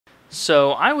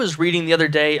So I was reading the other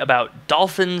day about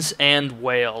dolphins and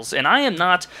whales, and I am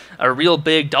not a real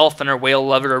big dolphin or whale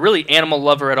lover or really animal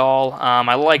lover at all.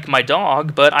 I like my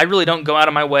dog, but I really don't go out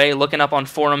of my way looking up on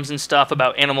forums and stuff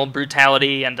about animal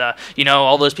brutality and,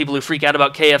 all those people who freak out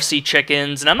about KFC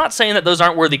chickens. And I'm not saying that those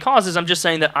aren't worthy causes, I'm just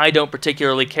saying that I don't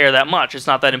particularly care that much. It's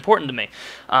not that important to me.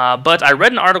 But I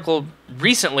read an article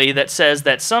recently that says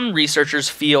that some researchers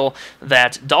feel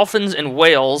that dolphins and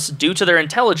whales, due to their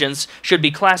intelligence, should be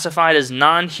classified as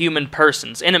non-human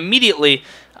persons. And immediately,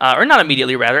 or not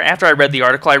immediately rather, after I read the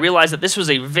article, I realized that this was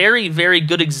a very, very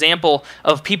good example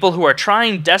of people who are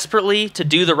trying desperately to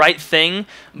do the right thing,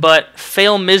 but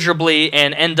fail miserably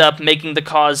and end up making the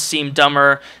cause seem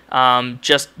dumber,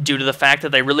 just due to the fact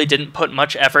that they really didn't put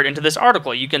much effort into this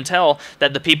article. You can tell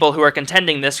that the people who are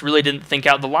contending this really didn't think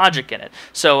out the logic in it.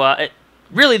 So,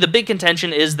 really, the big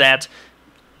contention is that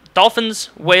dolphins,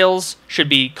 whales should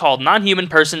be called non-human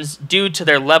persons due to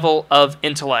their level of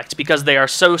intellect, because they are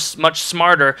so much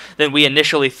smarter than we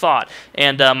initially thought.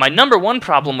 And my number one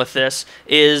problem with this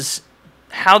is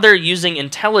how they're using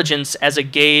intelligence as a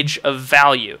gauge of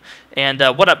value. And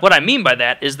what I mean by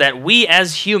that is that we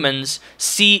as humans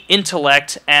see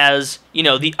intellect as,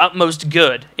 the utmost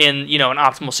good in, an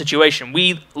optimal situation.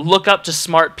 We look up to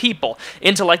smart people.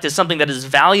 Intellect is something that is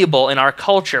valuable in our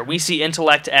culture. We see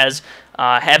intellect as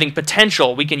having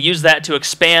potential. We can use that to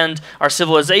expand our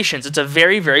civilizations. It's a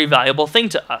very, very valuable thing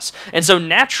to us. And so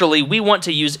naturally, we want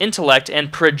to use intellect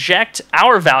and project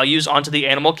our values onto the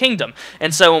animal kingdom.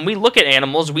 And so when we look at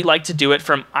animals, we like to do it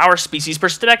from our species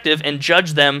perspective and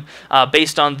judge them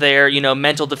based on their,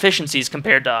 mental deficiencies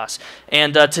compared to us.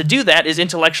 And to do that is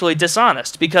intellectually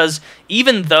dishonest, because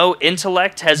even though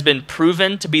intellect has been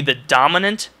proven to be the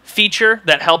dominant feature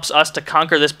that helps us to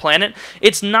conquer this planet,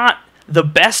 it's not the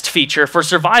best feature for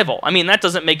survival. I mean, that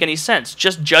doesn't make any sense.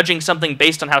 Just judging something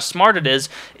based on how smart it is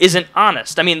isn't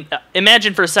honest. I mean,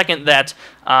 imagine for a second that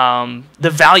the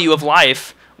value of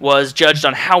life was judged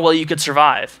on how well you could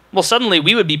survive. Well, suddenly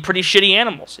we would be pretty shitty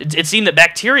animals. It seemed that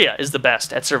bacteria is the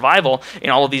best at survival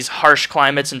in all of these harsh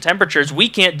climates and temperatures. We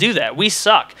can't do that. We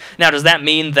suck. Now, does that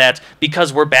mean that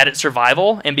because we're bad at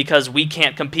survival and because we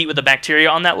can't compete with the bacteria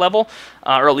on that level,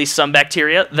 or at least some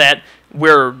bacteria, that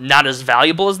we're not as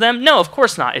valuable as them? No, of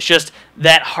course not. It's just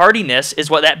that hardiness is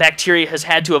what that bacteria has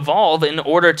had to evolve in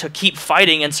order to keep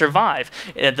fighting and survive,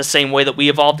 the same way that we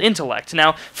evolved intellect.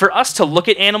 Now, for us to look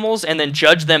at animals and then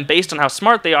judge them based on how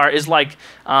smart they are is like,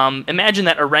 imagine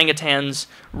that orangutans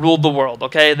ruled the world,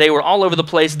 okay? They were all over the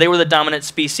place. They were the dominant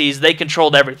species. They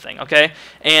controlled everything, okay?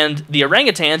 And the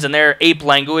orangutans in their ape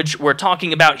language were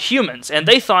talking about humans, and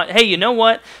they thought, hey, you know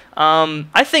what?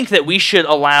 I think that we should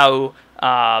allow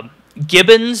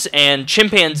gibbons and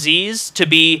chimpanzees to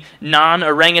be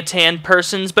non-orangutan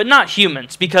persons, but not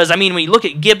humans. Because, I mean, when you look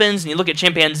at gibbons and you look at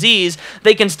chimpanzees,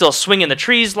 they can still swing in the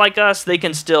trees like us. They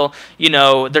can still,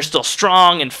 they're still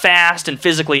strong and fast and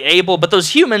physically able. But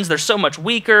those humans, they're so much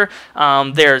weaker.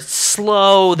 They're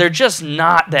slow. They're just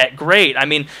not that great. I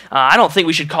mean, I don't think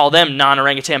we should call them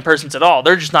non-orangutan persons at all.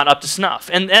 They're just not up to snuff.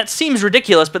 And that seems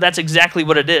ridiculous, but that's exactly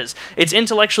what it is. It's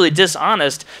intellectually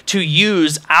dishonest to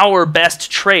use our best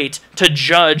trait to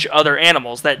judge other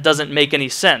animals. That doesn't make any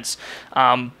sense.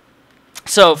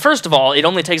 So first of all, it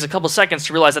only takes a couple seconds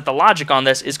to realize that the logic on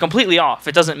this is completely off.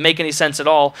 It doesn't make any sense at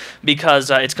all because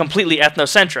it's completely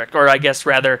ethnocentric, or I guess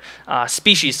rather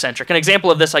species-centric. An example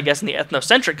of this, I guess, in the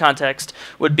ethnocentric context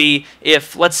would be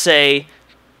if, let's say,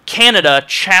 Canada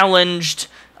challenged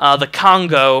the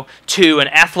Congo to an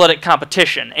athletic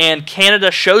competition, and Canada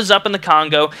shows up in the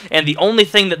Congo, and the only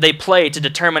thing that they play to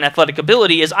determine athletic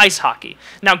ability is ice hockey.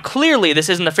 Now, clearly, this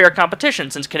isn't a fair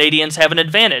competition, since Canadians have an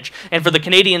advantage, and for the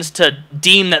Canadians to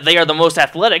deem that they are the most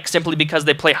athletic simply because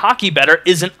they play hockey better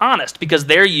isn't honest, because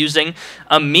they're using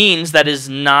a means that is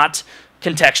not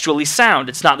contextually sound.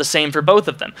 It's not the same for both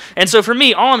of them. And so for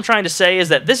me, all I'm trying to say is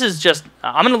that this is just,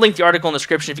 I'm going to link the article in the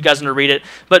description if you guys want to read it,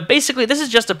 but basically this is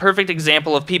just a perfect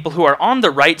example of people who are on the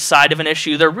right side of an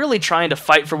issue. They're really trying to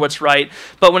fight for what's right,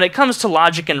 but when it comes to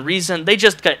logic and reason, they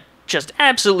just get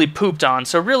absolutely pooped on.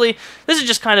 So really, this is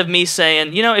just kind of me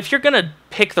saying, if you're going to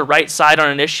pick the right side on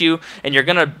an issue and you're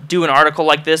going to do an article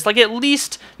like this, at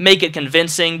least make it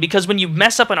convincing, because when you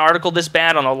mess up an article this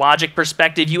bad on a logic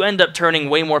perspective, you end up turning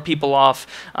way more people off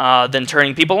than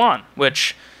turning people on,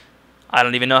 which I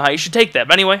don't even know how you should take that.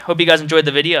 But anyway, hope you guys enjoyed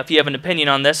the video. If you have an opinion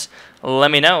on this,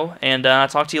 let me know, and I'll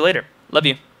talk to you later. Love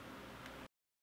you.